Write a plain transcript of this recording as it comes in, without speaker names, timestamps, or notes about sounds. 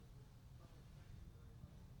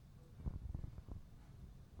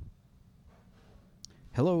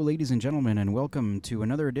Hello, ladies and gentlemen, and welcome to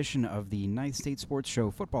another edition of the Ninth State Sports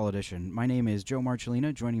Show Football Edition. My name is Joe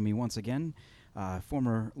Marcellina. Joining me once again,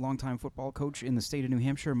 former longtime football coach in the state of New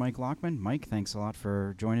Hampshire, Mike Lockman. Mike, thanks a lot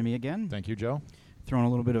for joining me again. Thank you, Joe. Throwing a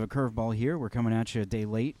little bit of a curveball here. We're coming at you a day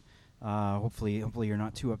late. Hopefully you're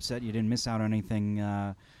not too upset. You didn't miss out on anything,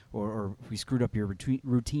 or we screwed up your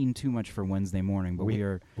routine too much for Wednesday morning. But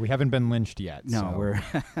we haven't been lynched yet. No, so. we're.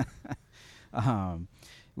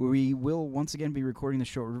 We will once again be recording the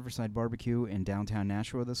show at Riverside Barbecue in downtown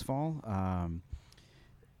Nashua this fall.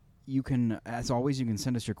 You can, as always, you can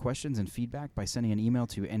send us your questions and feedback by sending an email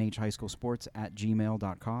to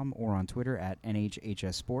nhhighschoolsports@gmail.com or on Twitter at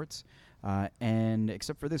nhhssports. And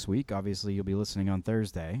except for this week, obviously you'll be listening on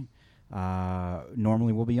Thursday.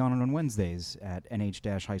 Normally we'll be on Wednesdays at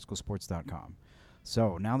nh-highschoolsports.com.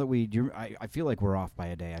 So now that I feel like we're off by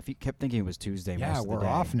a day. I kept thinking it was Tuesday. Yeah, most of the we're day.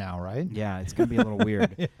 off now, right? Yeah, it's going to be a little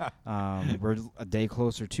weird. Yeah. We're a day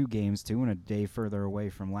closer to games too, and a day further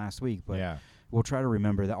away from last week. But yeah. We'll try to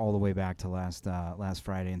remember that all the way back to last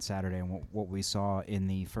Friday and Saturday, and what we saw in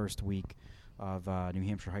the first week of New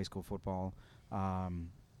Hampshire high school football. I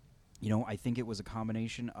think it was a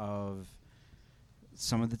combination of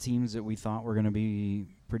some of the teams that we thought were going to be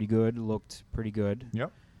pretty good looked pretty good.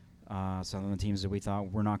 Yep. Some of the teams that we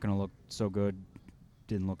thought were not going to look so good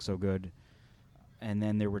didn't look so good. And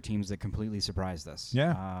then there were teams that completely surprised us.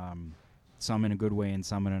 Yeah. Some in a good way and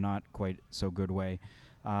some in a not quite so good way.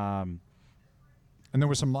 And there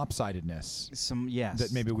was some lopsidedness. Yes.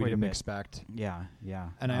 That maybe we didn't expect. Yeah.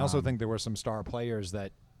 And I also think there were some star players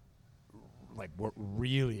that were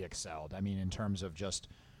really excelled. I mean, in terms of just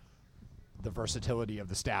the versatility of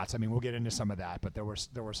the stats. I mean, we'll get into some of that, but there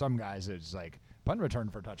were some guys that's like punt return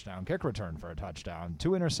for a touchdown, kick return for a touchdown,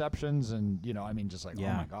 2 interceptions, and oh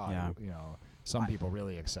my God, some people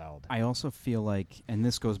really excelled. I also feel like, and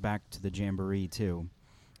this goes back to the Jamboree too,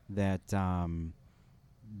 that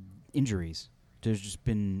injuries. There's just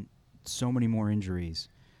been so many more injuries,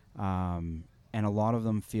 and a lot of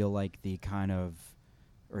them feel like the kind of,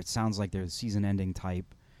 or it sounds like they're the season-ending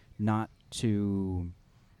type, not to,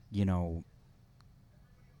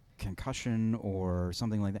 concussion or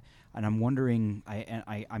something like that. And I'm wondering,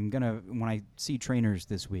 I'm gonna, when I see trainers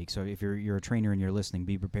this week, so if you're a trainer and you're listening,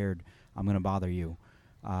 be prepared. I'm gonna bother you.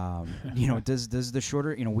 Does the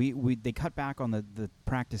shorter, they cut back on the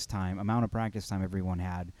practice time, amount of practice time everyone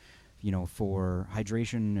had, for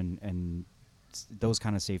hydration and those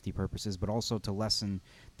kind of safety purposes, but also to lessen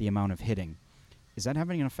the amount of hitting. Is that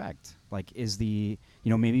having an effect? Like, is the,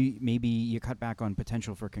 maybe you cut back on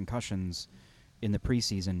potential for concussions in the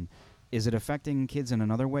preseason. Is it affecting kids in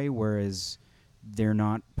another way, whereas they're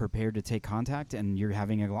not prepared to take contact, and you're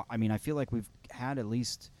having I feel like we've had at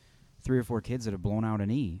least 3 or 4 kids that have blown out a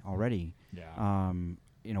knee already. Yeah.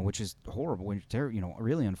 Which is horrible,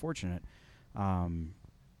 really unfortunate.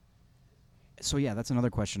 So yeah, that's another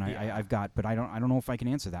question I've got, but I don't know if I can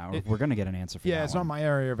answer that, or if we're going to get an answer for that. Yeah, it's not my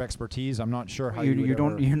area of expertise. I'm not sure how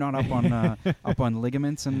you're not up on up on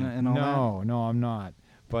ligaments and all that. No, I'm not.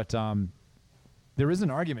 But there is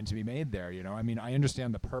an argument to be made there. I mean, I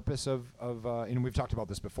understand the purpose of and we've talked about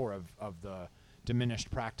this before of the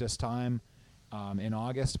diminished practice time in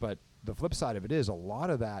August, but the flip side of it is a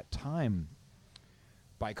lot of that time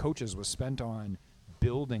by coaches was spent on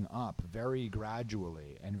building up very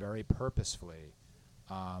gradually and very purposefully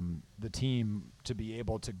the team to be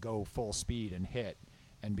able to go full speed and hit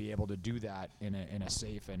and be able to do that in a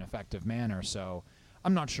safe and effective manner. So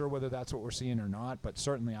I'm not sure whether that's what we're seeing or not, but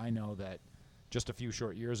certainly I know that just a few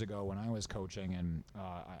short years ago when I was coaching, and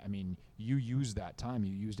you used that time,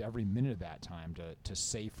 you used every minute of that time to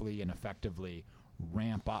safely and effectively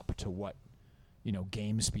ramp up to what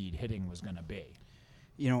game speed hitting was going to be.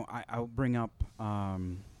 I'll bring up,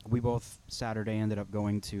 we both Saturday ended up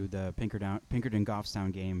going to the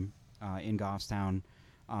Pinkerton-Goffstown game in Goffstown,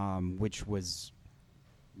 which was,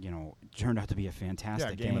 turned out to be a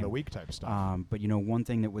fantastic game of the week type stuff. But, one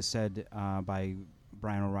thing that was said by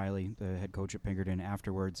Brian O'Reilly, the head coach at Pinkerton,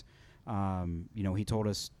 afterwards, he told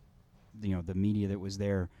us, the media that was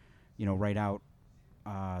there, right out,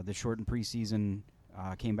 the shortened preseason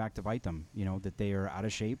came back to bite them, that they are out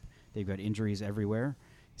of shape. They've got injuries everywhere.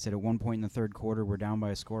 He said at one point in the third quarter, we're down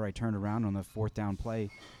by a score. I turned around on the 4th down play.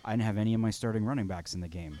 I didn't have any of my starting running backs in the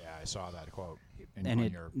game. Yeah, I saw that quote on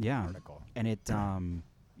your article. And it,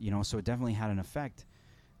 so it definitely had an effect.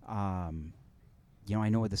 I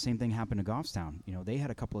know the same thing happened to Goffstown. They had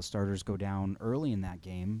a couple of starters go down early in that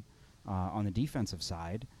game on the defensive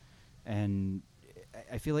side, and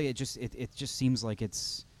I feel like it just seems like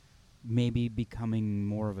it's maybe becoming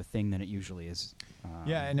more of a thing than it usually is.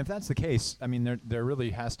 Yeah, and if that's the case, I mean, there really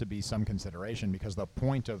has to be some consideration, because the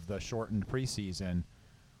point of the shortened preseason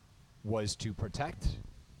was to protect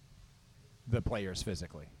the players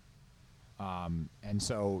physically. And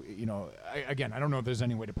so, again, I don't know if there's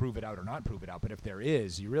any way to prove it out or not prove it out, but if there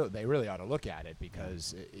is, they really ought to look at it,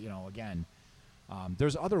 because, again,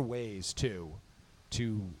 there's other ways to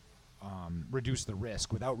reduce the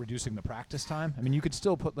risk without reducing the practice time. I mean, you could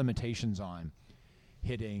still put limitations on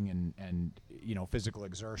hitting and physical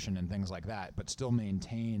exertion and things like that, but still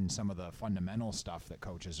maintain some of the fundamental stuff that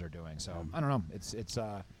coaches are doing. So I don't know.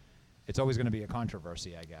 It's always going to be a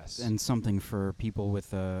controversy, I guess. And something for people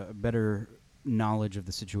with a better knowledge of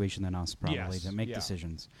the situation than us, probably, that make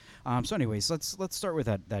decisions. So anyways, let's start with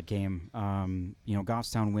that game.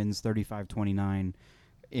 Goffstown wins 35-29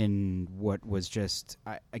 in what was just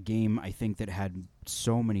a game, I think, that had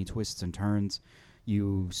so many twists and turns.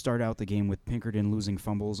 You start out the game with Pinkerton losing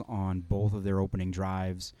fumbles on both of their opening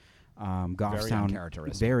drives. Goffstown,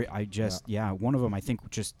 very uncharacteristic. One of them, I think,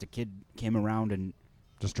 just the kid came around and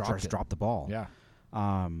just dropped the ball. Yeah.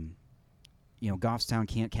 Goffstown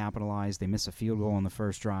can't capitalize. They miss a field goal on the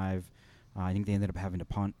first drive. I think they ended up having to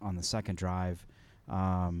punt on the second drive.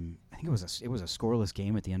 I think it was a scoreless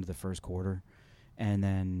game at the end of the first quarter, and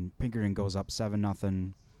then Pinkerton goes up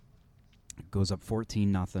 7-0, goes up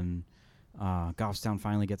 14-0. Goffstown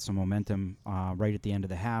finally gets some momentum right at the end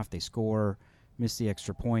of the half. They score, miss the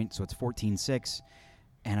extra point, so it's 14-6.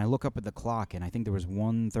 And I look up at the clock, and I think there was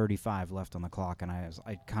 1:35 left on the clock, and I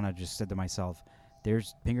kind of just said to myself,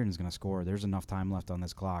 Pinkerton's going to score. There's enough time left on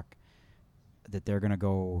this clock that they're going to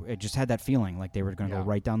go. It just had that feeling like they were going to go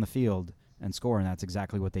right down the field and score, and that's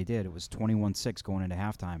exactly what they did. It was 21-6 going into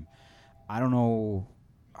halftime. I don't know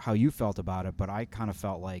how you felt about it, but I kind of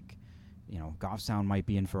felt like, Goffstown might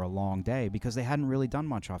be in for a long day because they hadn't really done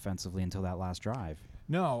much offensively until that last drive.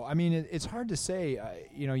 No, I mean, it's hard to say.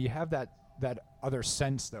 You have that other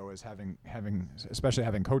sense, though, as having especially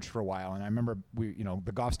having coached for a while. And I remember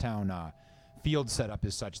the Goffstown field setup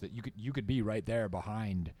is such that you could be right there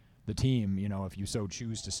behind the team, if you so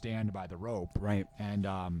choose to stand by the rope. Right. And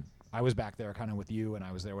I was back there kind of with you, and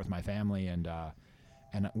I was there with my family, and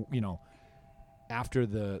after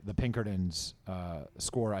the Pinkertons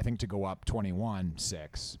score, I think, to go up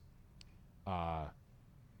 21-6,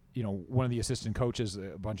 one of the assistant coaches,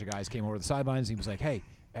 a bunch of guys came over the sidelines. He was like, "Hey,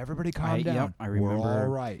 everybody calm down. Yep, I remember. We're all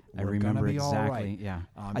right. We're gonna be exactly. All right." Yeah.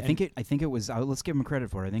 I think it was. Let's give him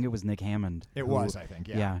credit for it. I think it was Nick Hammond. It was. I think.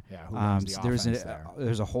 Yeah. Who runs the offense there?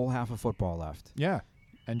 There's a whole half of football left. Yeah,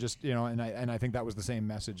 and just and I think that was the same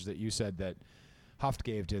message that you said that Huft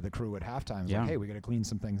gave to the crew at halftime. Like, hey, we got to clean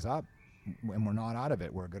some things up, and we're not out of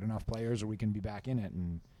it. We're good enough players, or we can be back in it.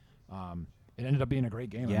 And it ended up being a great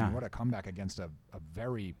game. Yeah. I mean, what a comeback against a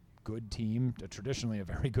very good team, traditionally a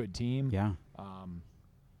very good team. Yeah.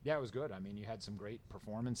 Yeah, it was good. I mean, you had some great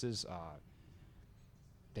performances.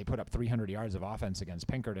 They put up 300 yards of offense against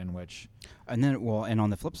Pinkerton, and on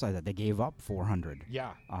the flip side of that, they gave up 400.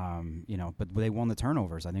 Yeah. But they won the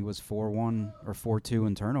turnovers. I think it was 4-1 or 4-2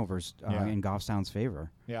 in turnovers in Goffstown's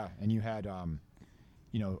favor. Yeah, and you had,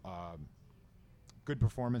 good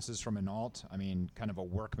performances from Inault. I mean, kind of a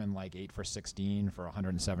workman-like 8 for 16 for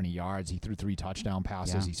 170 yards. He threw 3 touchdown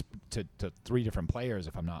passes. He's to 3 different players,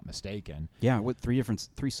 if I'm not mistaken. Yeah, with 3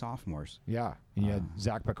 sophomores. Yeah, and you had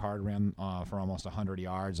Zach Picard ran for almost 100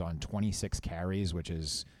 yards on 26 carries, which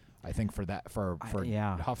is, I think, for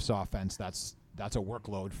Huff's offense, that's a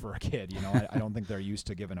workload for a kid. I don't think they're used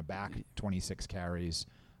to giving a back 26 carries.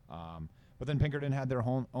 But then Pinkerton had their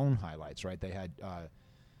own highlights, right? They had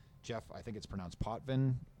Jeff, I think it's pronounced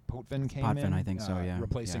Potvin came in. I think so, yeah.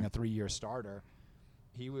 Replacing a 3-year starter.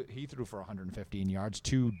 He threw for 115 yards,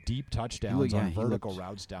 2 deep touchdowns on vertical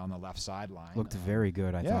routes down the left sideline. Looked very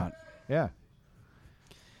good, I thought. Yeah.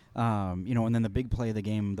 And then the big play of the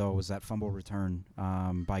game, though, was that fumble return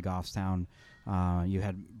by Goffstown. You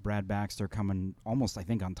had Brad Baxter coming almost, I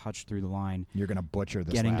think, untouched through the line. You're going to butcher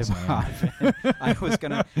this getting last name. I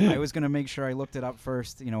was gonna make sure I looked it up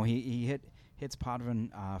first. He hits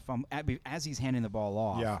Potvin as he's handing the ball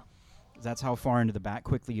off. Yeah. That's how far into the back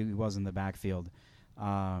quickly he was in the backfield.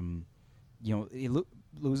 He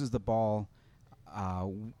loses the ball.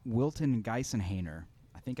 Wilton Geisenhainer,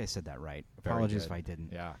 I think I said that right. Apologies if I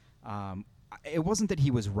didn't. Yeah. It wasn't that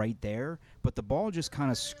he was right there, but the ball just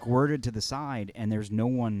kind of squirted to the side, and there's no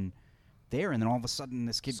one there. And then all of a sudden,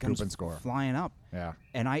 this kid comes flying up. Yeah.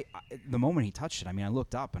 And the moment he touched it, I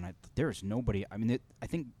looked up, and there's nobody. I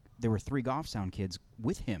think there were 3 Goffstown kids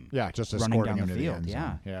with him. Yeah, just running down the into field. The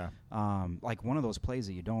end zone. Yeah. Like one of those plays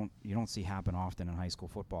that you don't see happen often in high school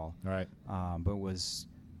football. Right. But was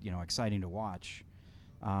exciting to watch.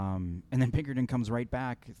 And then Pinkerton comes right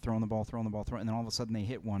back, throwing the ball, and then all of a sudden they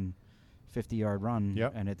hit one 50-yard run,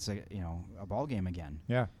 and it's a ball game again.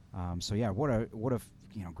 Yeah. So yeah, what a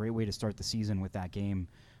great way to start the season with that game.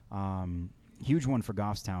 Huge one for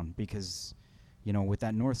Goffstown because with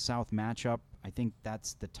that north-south matchup, I think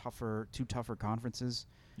that's the two tougher conferences.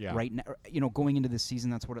 Yeah. Right now, going into this season,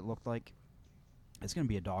 that's what it looked like. It's going to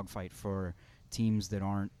be a dogfight for teams that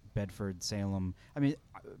aren't Bedford, Salem. I mean,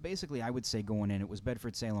 basically, I would say going in, it was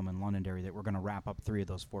Bedford, Salem, and Londonderry that were going to wrap up 3 of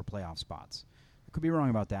those 4 playoff spots. I could be wrong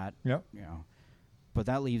about that. Yep. But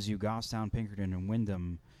that leaves you Goffstown, Pinkerton, and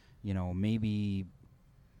Wyndham. Maybe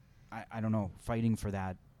I don't know, fighting for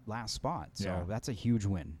that last spot. So that's a huge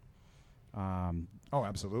win. Oh,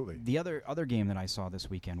 absolutely. The other game that I saw this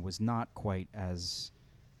weekend was not quite as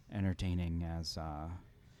entertaining as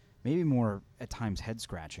maybe more at times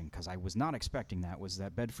head-scratching because I was not expecting that, was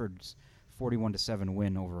that Bedford's 41-7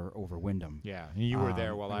 win over Wyndham. Yeah, and you were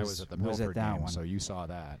there while I was at the Milford game, so you saw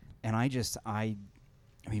that. And I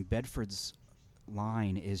mean, Bedford's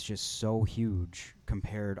line is just so huge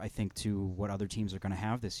compared, I think, to what other teams are going to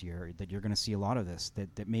have this year, that you're going to see a lot of this,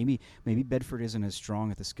 that maybe Bedford isn't as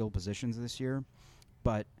strong at the skill positions this year,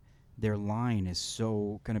 but their line is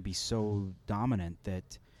going to be so dominant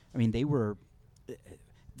that, I mean, they were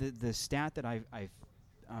the stat that I've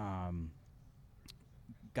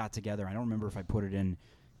got together, I don't remember if I put it in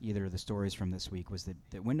either of the stories from this week, was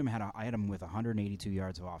that Wyndham I had them with 182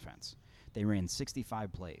 yards of offense. They ran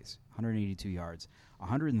 65 plays, 182 yards.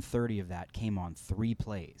 130 of that came on 3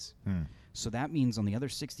 plays. So that means on the other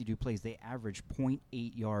 62 plays, they averaged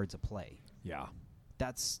 0.8 yards a play. Yeah.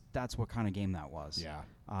 That's what kind of game that was.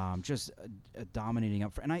 Yeah. Just a dominating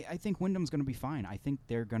up. And I think Wyndham's going to be fine. I think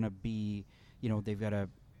they're going to be, they've got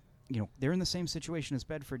they're in the same situation as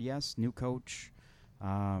Bedford, yes, new coach.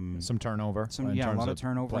 Some turnover. A lot of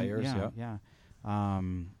turnover. Players, yeah.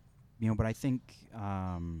 But I think,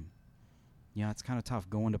 it's kind of tough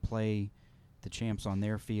going to play the champs on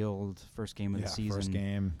their field, first game of the season. First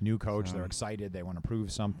game, new coach, they're excited, they want to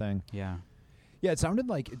prove something. Yeah. Yeah, it sounded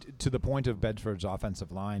like, to the point of Bedford's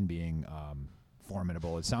offensive line being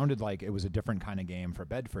formidable, it sounded like it was a different kind of game for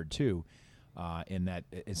Bedford, too, in that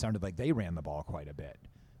it sounded like they ran the ball quite a bit.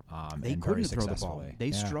 They couldn't throw the ball.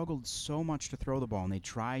 They struggled so much to throw the ball, and they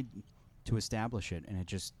tried to establish it, and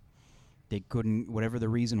they couldn't, whatever the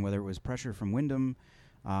reason, whether it was pressure from Wyndham,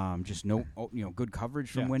 just good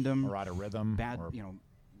coverage from Wyndham, or out of rhythm, bad,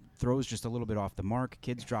 throws just a little bit off the mark,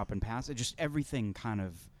 kids dropping passes, just everything kind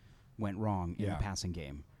of went wrong in the passing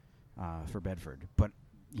game for Bedford. But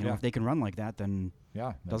if they can run like that, then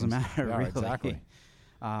it doesn't matter. Yeah, really. Exactly.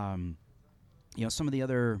 Some of the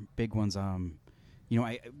other big ones.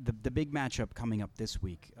 The big matchup coming up this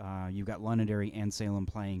week, you've got Londonderry and Salem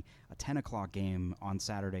playing a 10 o'clock game on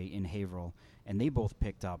Saturday in Haverhill, and they both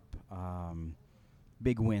picked up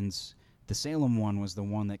big wins. The Salem one was the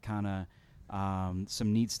one that kind of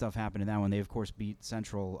some neat stuff happened in that one. They, of course, beat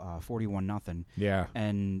Central 41-0. Yeah.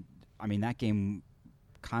 And, I mean, that game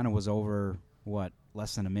kind of was over,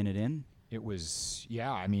 less than a minute in? It was,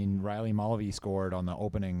 I mean, Riley Mulvey scored on the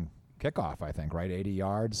opening kickoff, I think, right? 80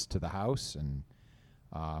 yards to the house, and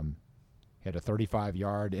he had a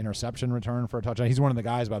 35-yard interception return for a touchdown. He's one of the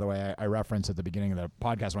guys, by the way, I referenced at the beginning of the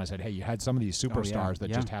podcast when I said, hey, you had some of these superstars that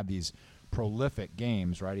just had these prolific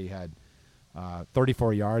games, right? He had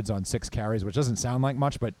 34 yards on 6 carries, which doesn't sound like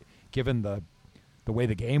much, but given the way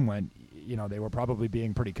the game went, they were probably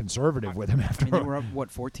being pretty conservative with him after. They were up,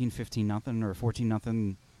 14-15-0 or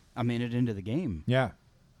 14-0 a minute into the game. Yeah.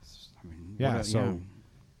 I mean, that's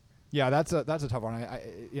a tough one.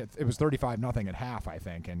 It was 35-0 at half, I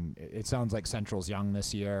think, and it sounds like Central's young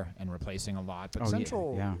this year and replacing a lot. But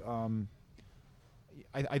Central,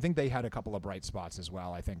 I think they had a couple of bright spots as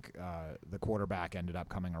well. I think the quarterback ended up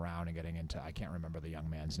coming around and getting into, I can't remember the young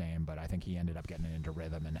man's name, but I think he ended up getting into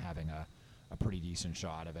rhythm and having a pretty decent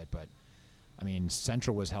shot of it. But, I mean,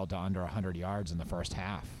 Central was held to under 100 yards in the first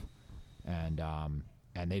half, and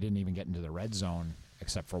they didn't even get into the red zone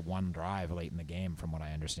except for one drive late in the game, from what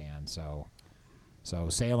I understand. So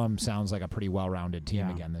Salem sounds like a pretty well-rounded team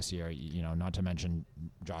again this year. Not to mention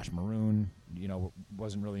Josh Maroon,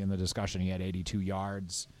 wasn't really in the discussion. He had 82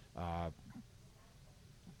 yards,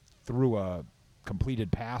 threw a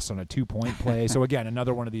completed pass on a 2-point play. So again,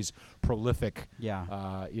 another one of these prolific,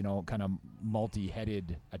 kind of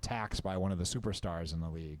multi-headed attacks by one of the superstars in the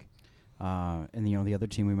league. And the other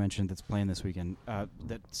team we mentioned that's playing this weekend,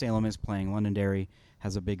 that Salem is playing, Londonderry,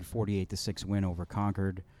 has a big 48-6 win over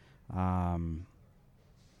Concord. And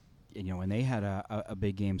they had a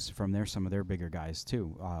big game from some of their bigger guys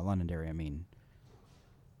too. Londonderry, I mean.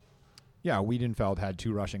 Yeah, Wiedenfeld had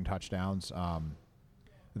 2 rushing touchdowns.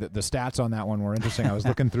 The stats on that one were interesting. I was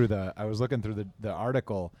looking through the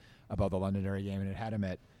article about the Londonderry game, and it had him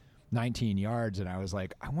at 19 yards, and I was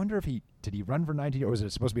like, I wonder if did he run for 19, or was it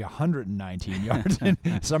supposed to be 119 yards? And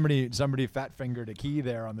somebody fat fingered a key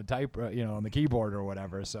there on the on the keyboard or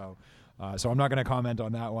whatever. So I'm not going to comment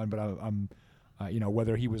on that one, but I'm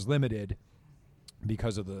whether he was limited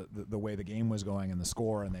because of the way the game was going and the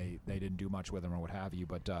score, and they didn't do much with him or what have you.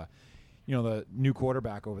 But the new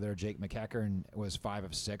quarterback over there, Jake McEachern, was 5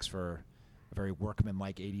 of 6 for a very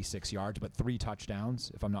workmanlike 86 yards, but 3 touchdowns,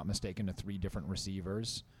 if I'm not mistaken, to 3 different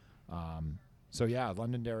receivers.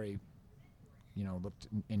 Londonderry, looked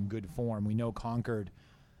in good form. We know Concord,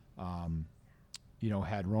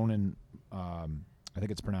 had Ronan, I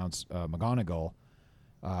think it's pronounced McGonigal,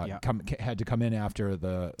 had to come in after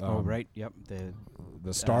the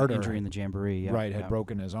the starter injury in the jamboree, had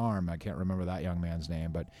broken his arm. I can't remember that young man's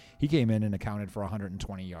name, but he came in and accounted for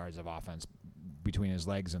 120 yards of offense between his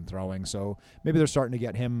legs and throwing. So maybe they're starting to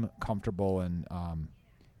get him comfortable, and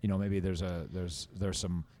maybe there's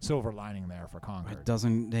some silver lining there for Concord. It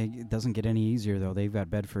doesn't get any easier though. They've got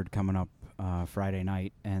Bedford coming up Friday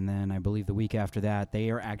night, and then I believe the week after that they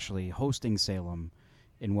are actually hosting Salem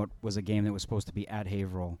in what was a game that was supposed to be at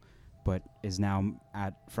Haverhill, but is now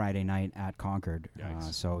at Friday night at Concord.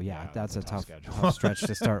 That's a tough stretch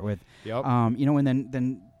to start with. Yep. And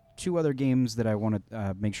then 2 other games that I want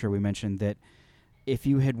to make sure we mention that if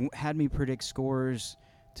you had me predict scores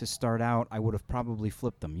to start out, I would have probably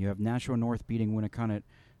flipped them. You have Nashua North beating Winnacunnet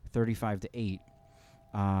 35-8,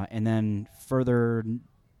 and then further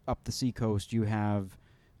up the seacoast you have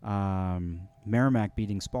Merrimack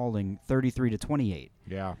beating Spalding 33-28.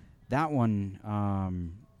 Yeah, that one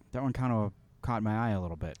kind of caught my eye a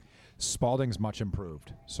little bit. Spalding's much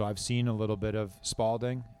improved. So I've seen a little bit of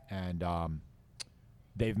Spalding, and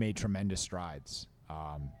they've made tremendous strides.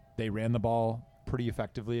 They ran the ball pretty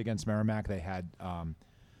effectively against Merrimack. They had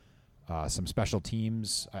some special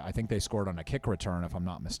teams. I think they scored on a kick return, if I'm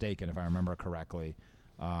not mistaken, if I remember correctly.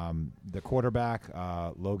 The quarterback,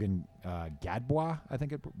 Logan Gadbois, I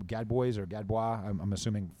think Gadbois or Gadbois. I'm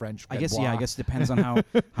assuming French. Gadbois. I guess it depends on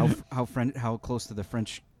how close to the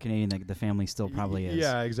French Canadian the family still probably is.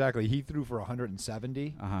 Yeah, exactly. He threw for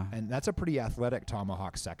 170, and that's a pretty athletic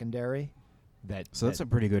Tomahawk secondary. That's a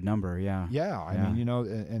pretty good number. Yeah. Yeah, I mean,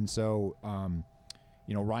 and so.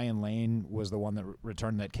 Ryan Lane was the one that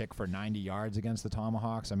returned that kick for 90 yards against the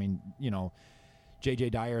Tomahawks. I mean, J.J.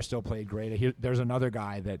 Dyer still played great. There's another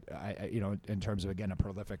guy that, in terms of, again, a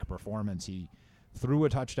prolific performance, he threw a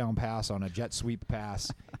touchdown pass on a jet sweep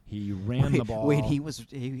pass. He ran the ball.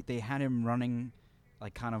 They had him running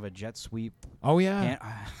like kind of a jet sweep. Oh,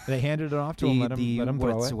 yeah. They handed it off to him, let him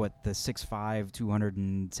throw it. The 6'5",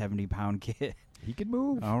 270-pound kid. He can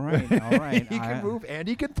move. All right. He can move and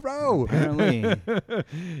he can throw. Apparently.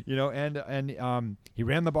 And he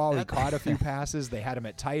ran the ball. He caught a few passes. They had him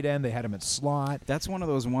at tight end. They had him at slot. That's one of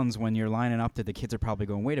those ones when you're lining up that the kids are probably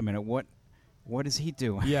going, wait a minute, what is he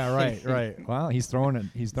doing? Yeah, right. Well, he's throwing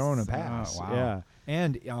a pass. Wow. Yeah.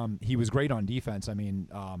 And he was great on defense. I mean,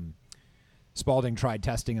 Spalding tried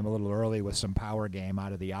testing him a little early with some power game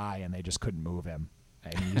out of the eye, and they just couldn't move him.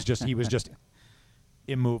 I mean, he was just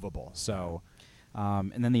immovable. So.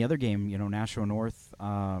 And then the other game, Nashua North,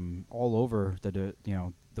 all over the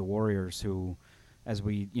Warriors, who, as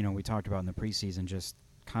we talked about in the preseason, just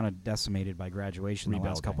kind of decimated by graduation the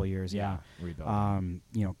last couple of years. Yeah.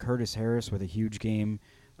 Curtis Harris with a huge game.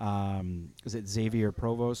 Was it Xavier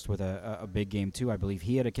Provost with a big game too? I believe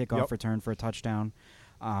he had a kickoff return for a touchdown.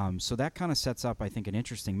 So that kind of sets up, I think, an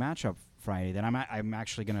interesting matchup Friday that I'm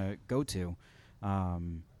actually going to go to.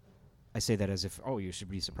 I say that as if, you should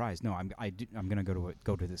be surprised. No, I'm going to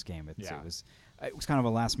go to this game. It was kind of a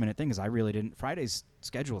last minute thing because I really didn't. Friday's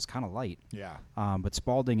schedule is kind of light. Yeah. But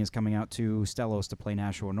Spalding is coming out to Stellos to play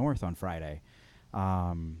Nashua North on Friday.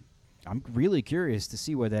 I'm really curious to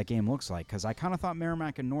see what that game looks like because I kind of thought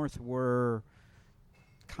Merrimack and North were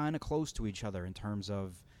kind of close to each other in terms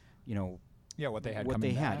of, what they had.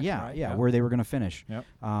 Where they were going to finish. Yep.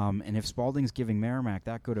 And if Spalding's giving Merrimack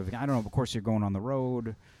that good of, I don't know. Of course, you're going on the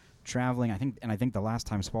road. Traveling, I think the last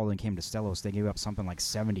time Spalding came to Stellos, they gave up something like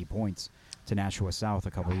 70 points to Nashua South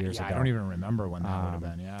a couple years ago. I don't even remember when that would have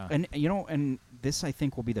been. Yeah, and this I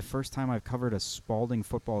think will be the first time I've covered a Spalding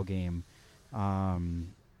football game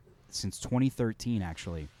since 2013.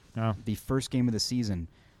 Actually, the first game of the season,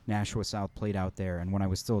 Nashua South played out there, and when I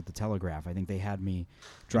was still at the Telegraph, I think they had me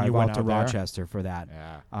drive out to Rochester for that.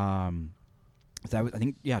 Yeah, I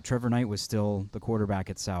think Trevor Knight was still the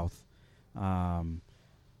quarterback at South.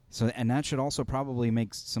 So that should also probably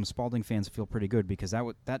make some Spalding fans feel pretty good because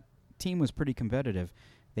that team was pretty competitive.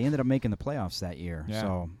 They ended up making the playoffs that year. Yeah.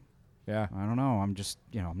 So Yeah. I don't know. I'm just,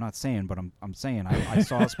 I'm not saying, but I'm saying I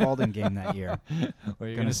saw a Spalding game that year. Well,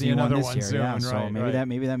 you're Gonna see one another this one year. soon. Yeah, so right, maybe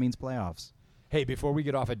right. that means playoffs. Hey, before we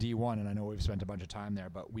get off of D1, and I know we've spent a bunch of time there,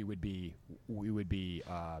 but we would be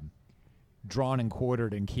drawn and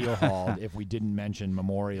quartered and keel-hauled if we didn't mention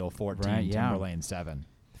Memorial 14, Right, yeah. Timberlane 7.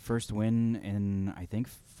 First win in I think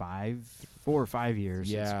 4 or 5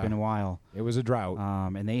 years. Yeah. It's been a while. It was a drought.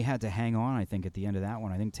 And they had to hang on. I think at the end of that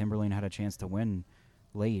one, I think Timberlane had a chance to win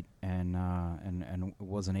late and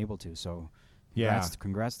wasn't able to. So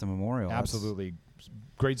congrats to Memorial. Absolutely.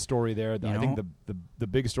 Great story there. I think the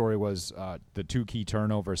big story was the 2 key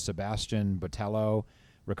turnovers. Sebastian Botello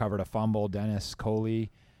recovered a fumble. Dennis Coley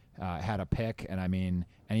had a pick. And I mean,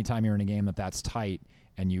 anytime you're in a game that's tight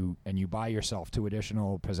and you buy yourself 2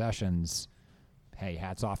 additional possessions, hey,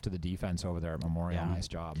 hats off to the defense over there at Memorial. Yeah. Nice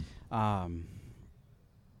job. I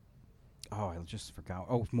just forgot.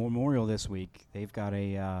 Oh, Memorial this week. They've got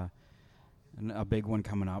a big one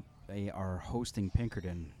coming up. They are hosting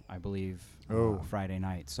Pinkerton, I believe, Friday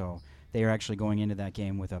night. So they are actually going into that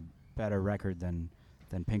game with a better record than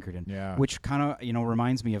Pinkerton. Yeah. Which kind of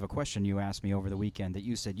reminds me of a question you asked me over the weekend that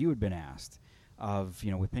you said you had been asked. Of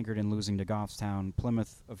with Pinkerton losing to Goffstown,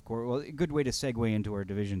 Plymouth, of course. Well, a good way to segue into our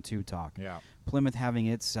Division II talk. Yeah. Plymouth having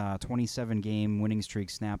its 27-game winning streak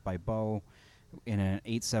snapped by Bow in an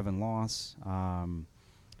 8-7 loss.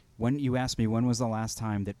 When you asked me when was the last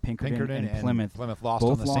time that Pinkerton and Plymouth lost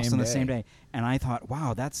both on the same day, and I thought,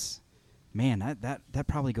 wow, that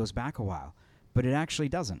probably goes back a while, but it actually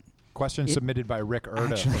doesn't. Question submitted by Rick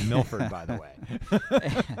Erda from Milford, by the way.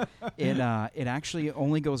 It actually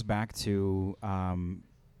only goes back to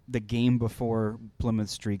the game before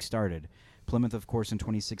Plymouth's streak started. Plymouth, of course, in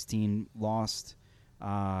 2016 lost.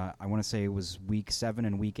 I want to say it was week 7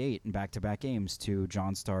 and week 8 in back-to-back games to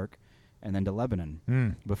John Stark and then to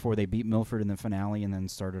Lebanon before they beat Milford in the finale and then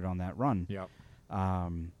started on that run. Yep.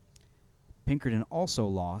 Pinkerton also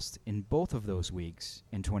lost in both of those weeks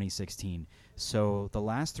in 2016. So the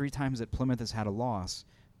last 3 times that Plymouth has had a loss,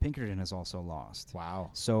 Pinkerton has also lost. Wow.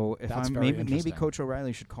 So if That's maybe Coach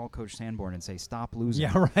O'Reilly should call Coach Sanborn and say, stop losing.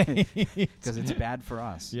 Yeah, right. Because it's bad for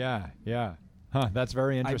us. Yeah. Huh, that's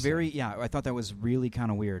very interesting. I thought that was really kind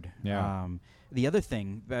of weird. Yeah. The other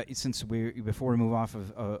thing, since before we move off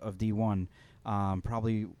of D1,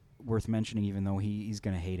 probably worth mentioning, even though he's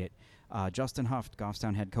going to hate it, Justin Huff,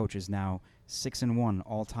 Goffstown head coach, is now 6-1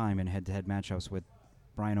 all time in head-to-head matchups with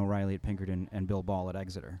Brian O'Reilly at Pinkerton and Bill Ball at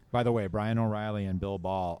Exeter. By the way, Brian O'Reilly and Bill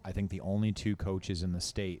Ball, I think the only 2 coaches in the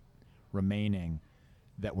state remaining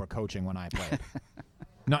that were coaching when I played.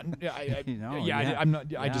 I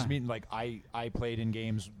just mean like I played in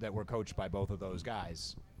games that were coached by both of those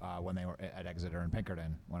guys when they were at Exeter and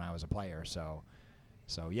Pinkerton when I was a player. So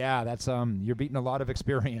yeah, that's you're beating a lot of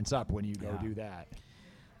experience up when you go do that.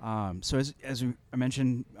 So as I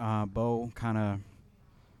mentioned, Bo kind of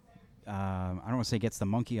I don't want to say gets the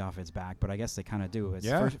monkey off its back, but I guess they kind of do.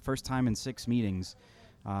 It's first time in 6 meetings.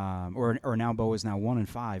 Or now Bo is now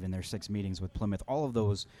 1-5 in their 6 meetings with Plymouth. All of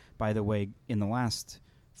those, by the way, in the last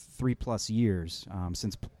 3+ years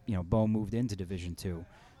since Bo moved into Division II.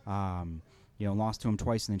 Lost to him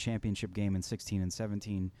twice in the championship game in 16 and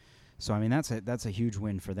 17. So I mean that's a huge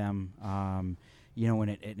win for them. And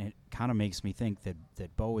it kind of makes me think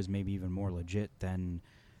that Bo is maybe even more legit than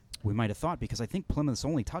we might have thought, because I think Plymouth's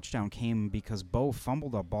only touchdown came because Bo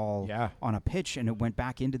fumbled a ball on a pitch and it went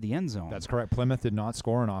back into the end zone. That's correct. Plymouth did not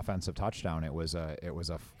score an offensive touchdown. It was a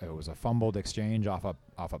fumbled exchange off a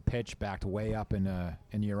pitch backed way up in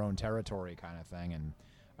your own territory kind of thing. And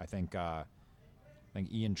I think Ian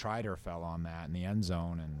Trider fell on that in the end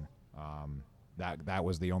zone, and that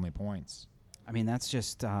was the only points. I mean, that's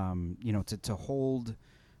just to hold,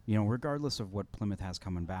 regardless of what Plymouth has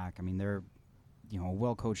coming back. I mean, they're a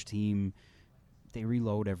well-coached team. They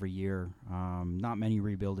reload every year. Not many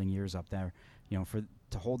rebuilding years up there.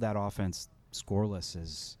 To hold that offense scoreless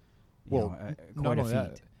is quite a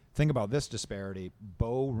feat. Think about this disparity.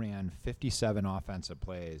 Bo ran 57 offensive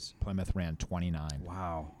plays. Plymouth ran 29.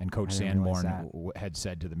 Wow. And Coach Sanborn had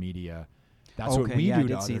said to the media, "That's what we do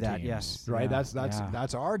to other teams, yes. right? Yeah.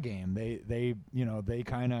 That's our game. They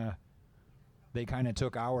kind of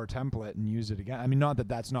took our template and used it again. I mean, not that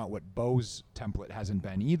that's not what Bo's template hasn't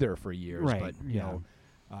been either for years, right. But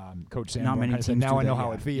Coach Sanborn said, now I know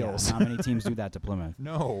how it feels. Yeah, not many teams do that to Plymouth.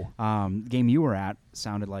 No. Game you were at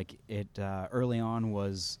sounded like it early on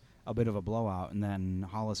was a bit of a blowout, and then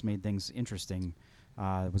Hollis made things interesting.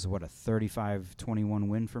 It was, a 35-21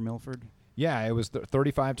 win for Milford? Yeah, it was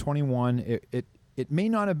 35-21. It may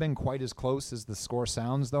not have been quite as close as the score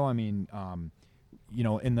sounds, though. I mean,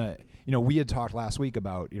 we had talked last week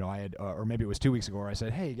about, I had, or maybe it was 2 weeks ago, where I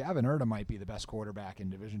said, hey, Gavin Erda might be the best quarterback in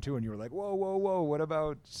Division II, and you were like, whoa, what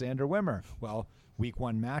about Sander Wimmer? Well, week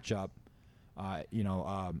 1 matchup,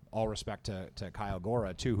 all respect to Kyle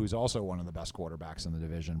Gora too, who's also one of the best quarterbacks in the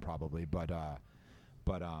division probably, but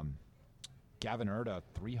Gavin Erda,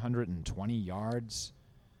 320 yards.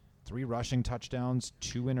 3 rushing touchdowns,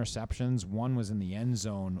 2 interceptions. One was in the end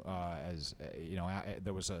zone.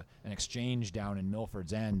 There was an exchange down in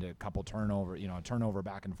Milford's end, a couple turnover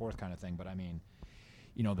back and forth kind of thing. But I mean,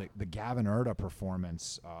 the Gavin Erda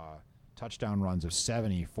performance, touchdown runs of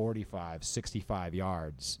 70, 45, 65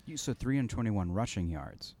 yards. So 321 rushing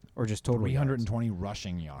yards, or just total 320 yards?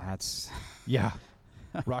 Rushing yards. That's yeah.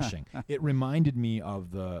 Rushing. It reminded me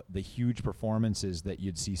of the huge performances that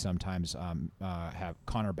you'd see sometimes have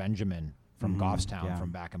Connor Benjamin from Goffstown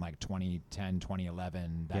from back in like 2010,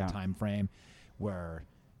 2011, that time frame, where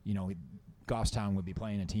Goffstown would be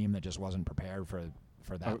playing a team that just wasn't prepared for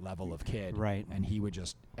that level of kid, right? And he would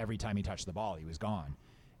just, every time he touched the ball, he was gone,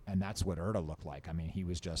 and that's what Erda looked like. I mean, he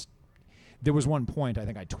was just. There was one point, I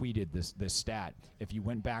think I tweeted this stat. If you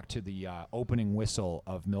went back to the opening whistle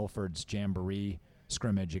of Milford's Jamboree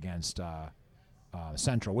scrimmage against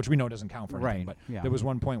Central, which we know doesn't count for anything, but there was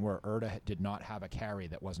one point where Erda did not have a carry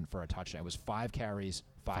that wasn't for a touchdown. It was 5 carries,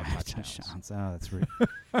 5 touchdowns. Oh,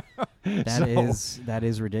 that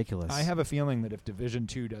is ridiculous. I have a feeling that if Division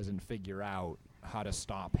II doesn't figure out how to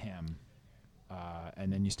stop him,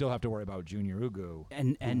 and then you still have to worry about Junior Ugu,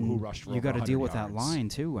 who rushed for you got to deal with yards. that line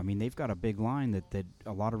too. I mean, they've got a big line that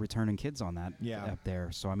a lot of returning kids on that up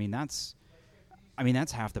there. So I mean, that's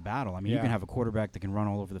half the battle. I mean, you can have a quarterback that can run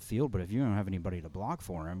all over the field, but if you don't have anybody to block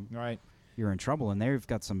for him, right, you're in trouble. And they've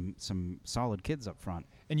got some solid kids up front.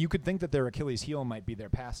 And you could think that their Achilles heel might be their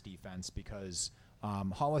pass defense, because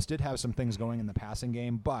Hollis did have some things going in the passing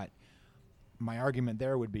game, but my argument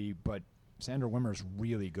there would be, but Sander Wimmer's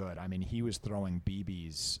really good. I mean, he was throwing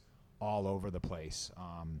BBs all over the place.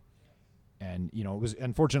 And,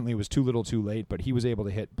 unfortunately it was too little too late, but he was able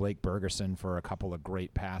to hit Blake Bergerson for a couple of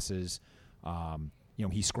great passes.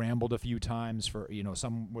 He scrambled a few times for,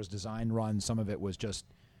 some was design runs. Some of it was just,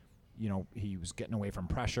 he was getting away from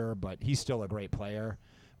pressure, but he's still a great player.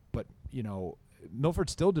 But, Milford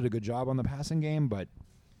still did a good job on the passing game, but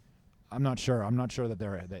I'm not sure. I'm not sure that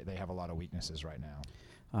they have a lot of weaknesses right now.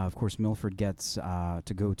 Of course, Milford gets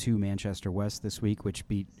to go to Manchester West this week, which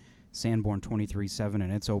beat Sanborn 23-7 in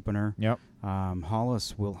its opener. Yep.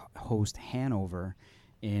 Hollis will host Hanover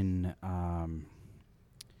in I'm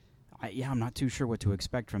not too sure what to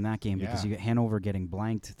expect from that game because you get Hanover getting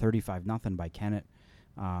blanked 35-0 by Kennett.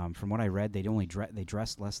 From what I read, they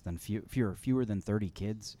dressed less than fewer than 30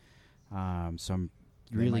 kids. So I'm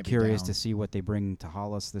really curious to see what they bring to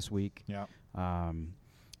Hollis this week. Yeah.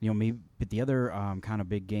 Maybe, but the other kind of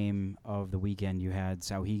big game of the weekend, you had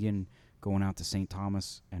Sauhegan going out to St.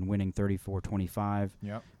 Thomas and winning 34-25.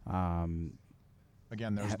 Yep.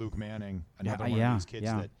 Again, there's Luke Manning, another one of these kids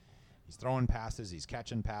that he's throwing passes, he's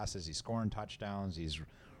catching passes, he's scoring touchdowns, he's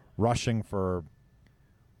rushing for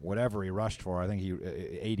whatever he rushed for. I think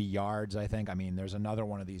 80 yards, I think. I mean, there's another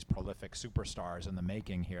one of these prolific superstars in the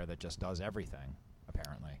making here that just does everything,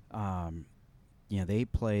 apparently. They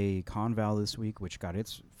play Conval this week, which got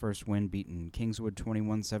its first win, beating Kingswood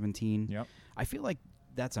 21-17. Yep. I feel like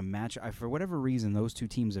that's a match. For whatever reason, those two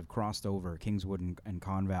teams have crossed over, Kingswood and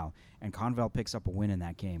Conval, and Conval picks up a win in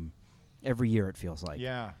that game every year, it feels like.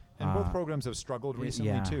 Yeah, and both programs have struggled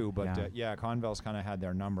recently too, but Conval's kind of had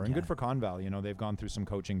their number, and good for Conval. They've gone through some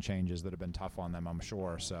coaching changes that have been tough on them, I'm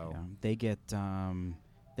sure. So they get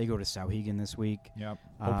they go to Sauhegan this week. Yep.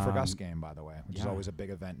 Hope for Gus game, by the way, which is always a big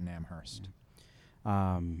event in Amherst.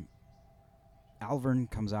 Alvern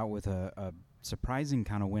comes out with a surprising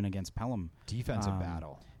kind of win against Pelham. Defensive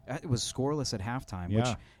battle. It was scoreless at halftime,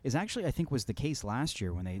 which is actually, I think, was the case last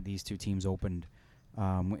year when these two teams opened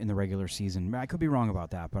in the regular season. I could be wrong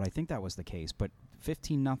about that, but I think that was the case. But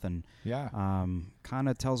 15-0, kind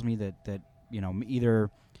of tells me that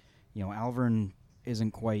either Alvern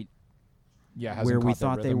isn't quite where we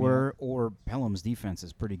thought they were, or Pelham's defense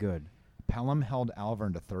is pretty good. Pelham held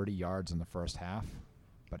Alvern to 30 yards in the first half,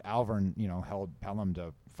 but Alvern, held Pelham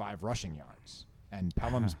to 5 rushing yards. And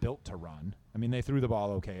Pelham's built to run. I mean, they threw the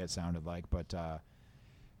ball okay, it sounded like, but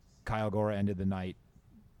Kyle Gora ended the night,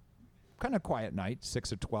 kind of quiet night,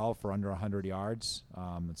 6 of 12 for under 100 yards.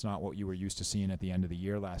 It's not what you were used to seeing at the end of the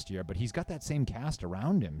year last year, but he's got that same cast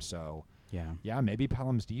around him. So, maybe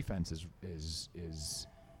Pelham's defense is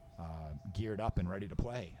geared up and ready to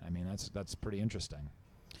play. I mean, that's pretty interesting.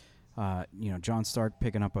 John Stark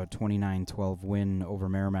picking up a 29-12 win over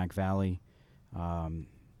Merrimack Valley.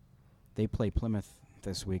 they play Plymouth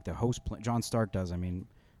this week. The host, John Stark does.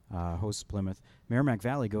 Hosts Plymouth. Merrimack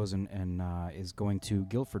Valley goes and is going to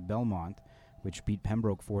Guilford Belmont, which beat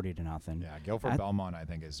Pembroke 40-0. Yeah, Guilford Belmont, I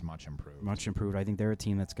think, is much improved. Much improved. I think they're a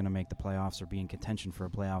team that's going to make the playoffs or be in contention for a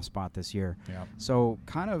playoff spot this year. Yeah. So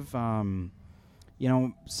kind of, the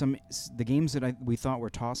games that we thought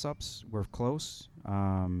were toss-ups were close.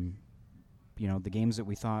 The games that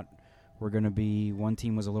we thought were going to be one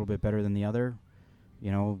team was a little bit better than the other.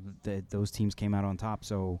 Those teams came out on top.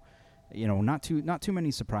 So, not too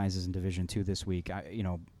many surprises in Division II this week.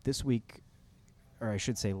 This week, or I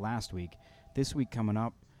should say last week. This week coming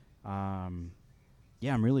up, I'm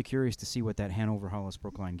really curious to see what that Hanover-Hollis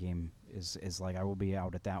Brookline game is like. I will be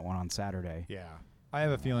out at that one on Saturday. Yeah. I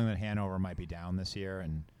have a feeling that Hanover might be down this year,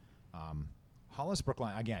 and Hollis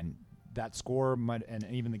Brookline, again, that score might, and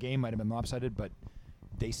even the game might have been lopsided, but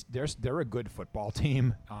they're a good football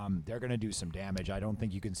team. They're going to do some damage. I don't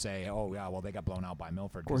think you can say, oh, yeah, well, they got blown out by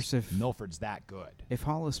Milford. Of course, if Milford's that good. If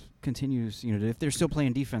Hollis continues, if they're still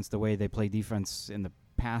playing defense the way they play defense in the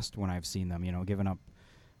past when I've seen them, giving up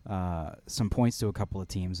some points to a couple of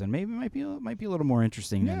teams, and maybe it might be a little more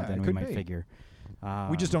interesting than we might figure.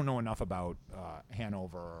 We just don't know enough about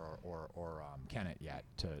Hanover or Kennett yet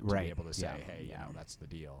to be able to say, that's the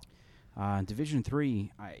deal. Division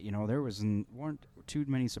III, there weren't too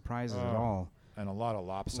many surprises at all, and a lot of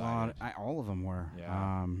lopsided. All of them were.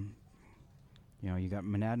 Yeah. You got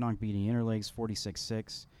Monadnock beating Interlakes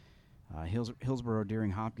 46-6. Hillsborough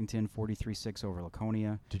Deering Hopkinton 43-6 over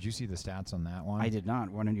Laconia. Did you see the stats on that one? I did not.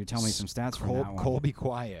 Why don't you tell me some stats from that one? Colby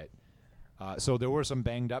Quiet. So there were some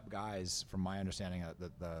banged up guys, from my understanding.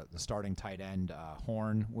 The starting tight end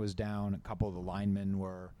Horn was down. A couple of the linemen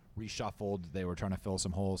were reshuffled. They were trying to fill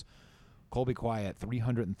some holes. Colby Quiet,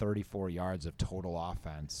 334 yards of total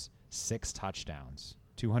offense, 6 touchdowns,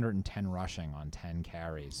 210 rushing on 10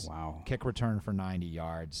 carries. Wow. Kick return for 90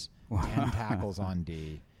 yards, 10 tackles on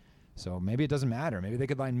D. So maybe it doesn't matter. Maybe they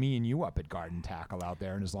could line me and you up at guard and tackle out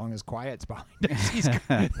there, and as long as Quiet's behind us,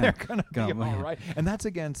 they're going to be all right. And that's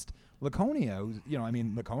against Laconia.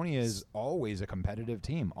 Laconia is always a competitive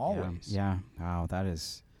team, always. Yeah. Wow,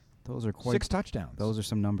 those are quite 6 touchdowns. Those are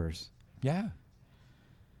some numbers. Yeah.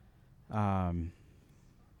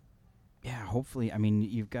 Hopefully,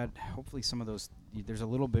 you've got some of those. There's a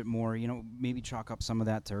little bit more, maybe chalk up some of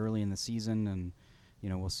that to early in the season, and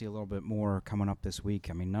we'll see a little bit more coming up this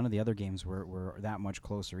week. None of the other games were that much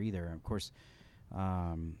closer either. Of course,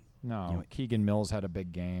 no. Keegan Mills had a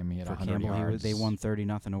big game. He had for 100 Campbell, yards. They won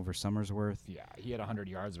 30-0 over Somersworth. Yeah, he had 100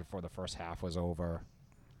 yards before the first half was over.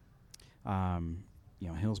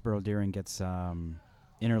 Hillsborough Deering gets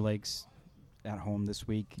Interlakes at home this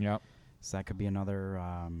week. Yep. So that could be another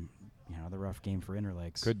rough game for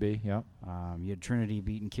Interlakes. Could be, yep. You had Trinity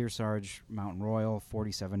beating Kearsarge, Mountain Royal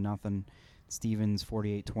 47-0. Stevens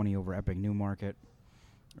 48-20 over Epic Newmarket.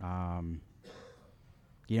 And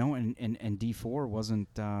D4 wasn't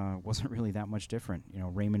really that much different.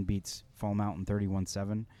 Raymond beats Fall Mountain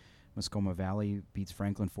 31-7. Muskoma Valley beats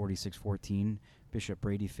Franklin 46-14. Bishop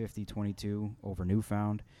Brady 50-22 over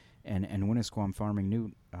Newfound. And Winnisquam Farming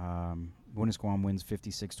Newt, Winnisquam wins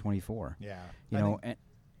 56-24. Yeah. Go ahead.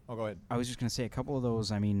 I was just going to say a couple of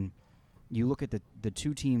those. You look at the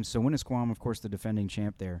two teams. So Winnisquam, of course, the defending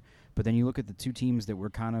champ there. But then you look at the two teams that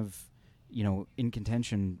were kind of, in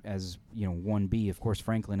contention as 1B. Of course,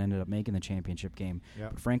 Franklin ended up making the championship game.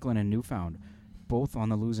 Yep. But Franklin and Newfound, both on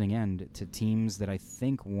the losing end to teams that I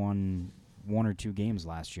think won 1 or 2 games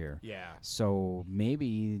last year. Yeah. So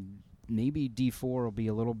maybe D4 will be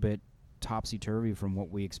a little bit topsy-turvy from what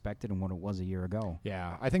we expected and what it was a year ago.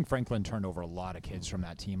 Yeah, I think Franklin turned over a lot of kids from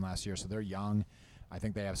that team last year, so they're young. I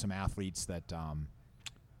think they have some athletes that,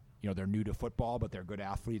 they're new to football, but they're good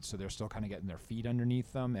athletes, so they're still kind of getting their feet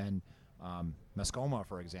underneath them. And Muskoma,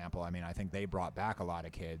 for example, I think they brought back a lot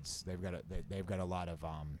of kids. They've got a lot of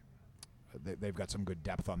they've got some good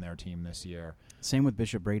depth on their team this year. Same with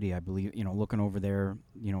Bishop Brady, I believe. Looking over their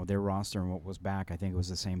roster and what was back, I think it was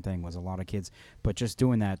the same thing. Was a lot of kids, but just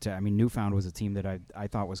doing that. Newfound was a team that I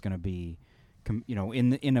thought was going to be,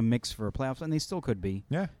 in a mix for playoffs, and they still could be.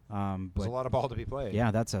 Yeah. But there's a lot of ball to be played.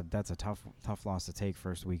 Yeah, that's a tough loss to take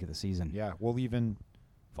first week of the season. Yeah. Well, even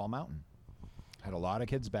Fall Mountain had a lot of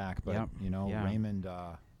kids back, but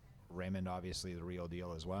Raymond obviously the real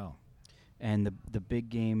deal as well. And the big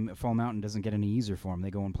game, Fall Mountain doesn't get any easier for them. They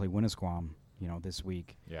go and play Winnisquam, this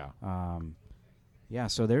week. Yeah.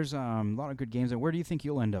 So there's a lot of good games. And where do you think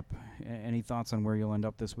you'll end up? Any thoughts on where you'll end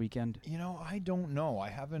up this weekend? I don't know. I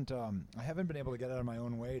haven't been able to get out of my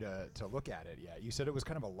own way to look at it yet. You said it was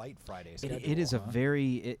kind of a light Friday schedule. It is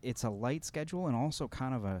it's a light schedule and also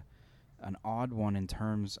kind of an odd one in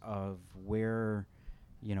terms of where,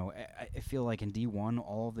 I feel like in D1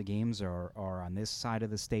 all of the games are on this side of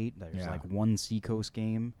the state. There's like one Seacoast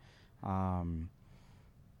game.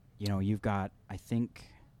 You've got, I think,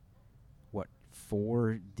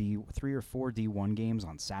 3 or 4 D1 games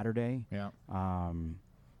on Saturday. Yeah.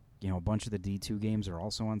 A bunch of the D2 games are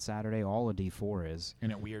also on Saturday. All of D4 is.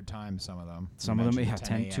 And at weird times, some of them. Some of them,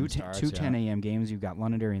 10 a.m. games. You've got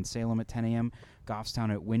Londonderry and Salem at 10 a.m.,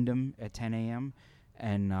 Goffstown at Wyndham at 10 a.m.,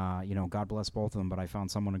 and, God bless both of them, but I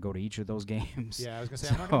found someone to go to each of those games. Yeah, I was going to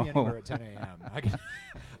say, I'm not going to be anywhere at 10 a.m.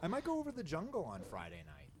 I might go over to the Jungle on Friday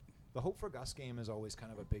night. The Hope for Gus game is always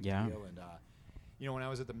kind of a big deal. And, when I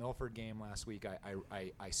was at the Milford game last week,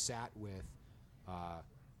 I sat with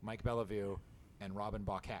Mike Bellevue and Robin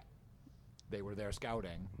Bauquet. They were there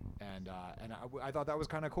scouting, and I thought that was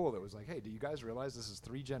kind of cool. It was like, hey, do you guys realize this is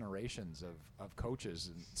 3 generations of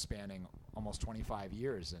coaches spanning almost 25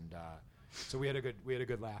 years? And so we had a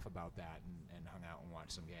good laugh about that and hung out and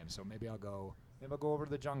watched some games. So maybe I'll go over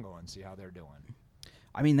to the Jungle and see how they're doing.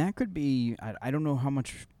 I mean, that could be. I don't know how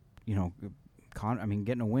much,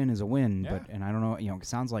 getting a win is a win, Yeah. and I don't know. It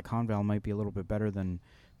sounds like Conval might be a little bit better than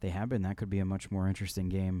they have been. That could be a much more interesting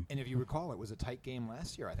game. And if you recall, it was a tight game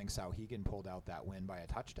last year. I think Souhegan pulled out that win by a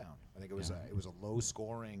touchdown. I think it was a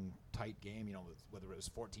low-scoring, tight game. Whether it was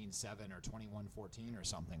 14-7 or 21-14 or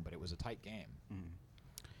something, but it was a tight game. Mm.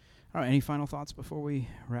 All right. Any final thoughts before we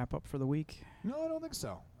wrap up for the week? No, I don't think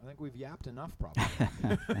so. I think we've yapped enough, probably.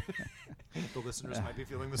 The listeners might be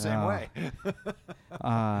feeling the same way.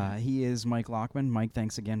 He is Mike Lockman. Mike,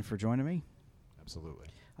 thanks again for joining me. Absolutely.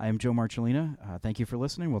 I am Joe Marcellina. Thank you for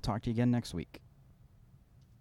listening. We'll talk to you again next week.